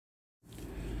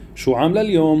شو عاملة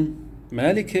اليوم؟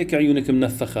 مالك هيك عيونك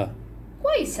منفخة؟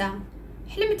 كويسة.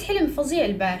 حلمت حلم فظيع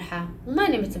البارحة وما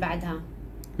نمت بعدها.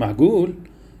 معقول؟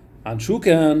 عن شو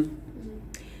كان؟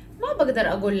 ما بقدر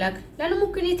أقول لك لأنه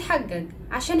ممكن يتحقق،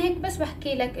 عشان هيك بس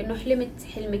بحكي لك إنه حلمت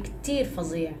حلم كتير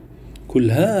فظيع.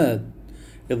 كل هاد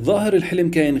الظاهر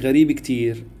الحلم كان غريب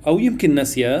كتير أو يمكن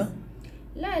نسياه؟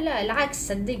 لا العكس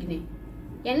صدقني.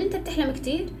 يعني أنت بتحلم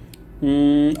كتير؟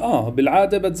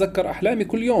 بالعادة بتذكر أحلامي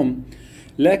كل يوم،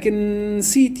 لكن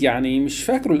نسيت يعني مش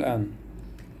فاكره الآن.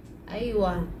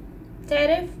 أيوة.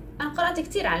 تعرف، أنا قرأت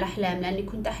كتير على الأحلام لأني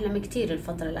كنت أحلم كتير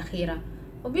الفترة الأخيرة،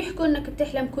 وبيحكوا إنك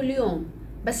بتحلم كل يوم،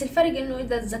 بس الفرق إنه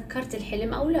إذا تذكرت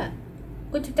الحلم أو لا.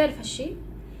 كنت بتعرف هالشي؟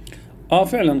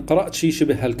 فعلا قرأت شي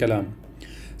شبه هالكلام.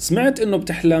 سمعت إنه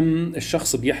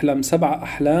الشخص بيحلم 7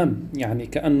 أحلام، يعني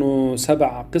كأنه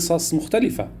 7 قصص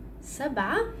مختلفة.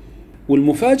 7؟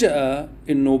 والمفاجأة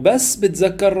إنه بس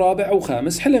بتذكر رابع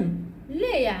وخامس حلم.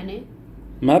 ليه يعني؟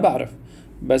 ما بعرف،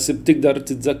 بس بتقدر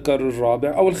تتذكر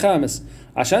الرابع أو الخامس،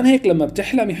 عشان هيك لما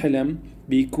بتحلمي حلم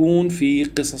بيكون في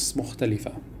قصص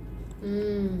مختلفة.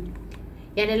 مم.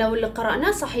 يعني لو اللي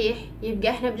قرأناه صحيح يبقى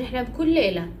احنا بنحلم كل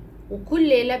ليلة، وكل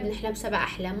ليلة بنحلم 7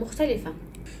 أحلام مختلفة.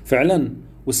 فعلا.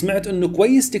 وسمعت إنه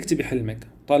كويس تكتبي حلمك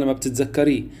طالما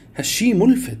بتتذكريه، هالشي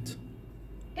ملفت.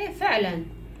 ايه فعلا.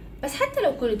 بس حتى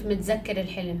لو كنت متذكر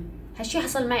الحلم، هالشي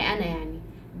حصل معي أنا يعني.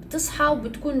 بتصحى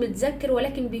وبتكون متذكر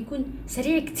ولكن بيكون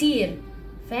سريع كتير،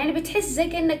 فيعني بتحس زي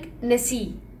كأنك نسيه.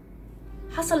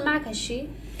 حصل معك هالشي؟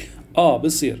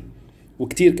 بصير،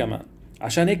 وكتير كمان.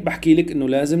 عشان هيك بحكي لك إنه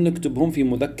لازم نكتبهم في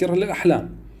مذكرة للأحلام،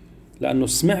 لأنه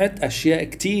سمعت أشياء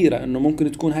كتيرة إنه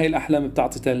ممكن تكون هاي الأحلام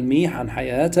بتعطي تلميح عن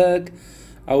حياتك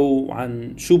أو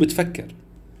عن شو بتفكر.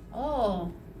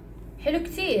 اوه، حلو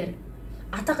كتير.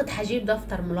 اعتقد حجيب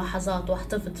دفتر ملاحظات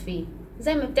واحتفظ فيه،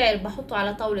 زي ما بتعرف بحطه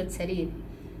على طاولة سرير.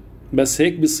 بس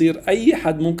هيك بصير أي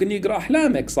حد ممكن يقرأ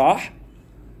أحلامك، صح؟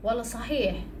 والله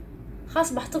صحيح.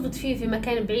 خاص بحتفظ فيه في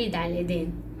مكان بعيد عن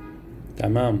اليدين.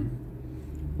 تمام.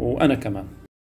 وأنا كمان.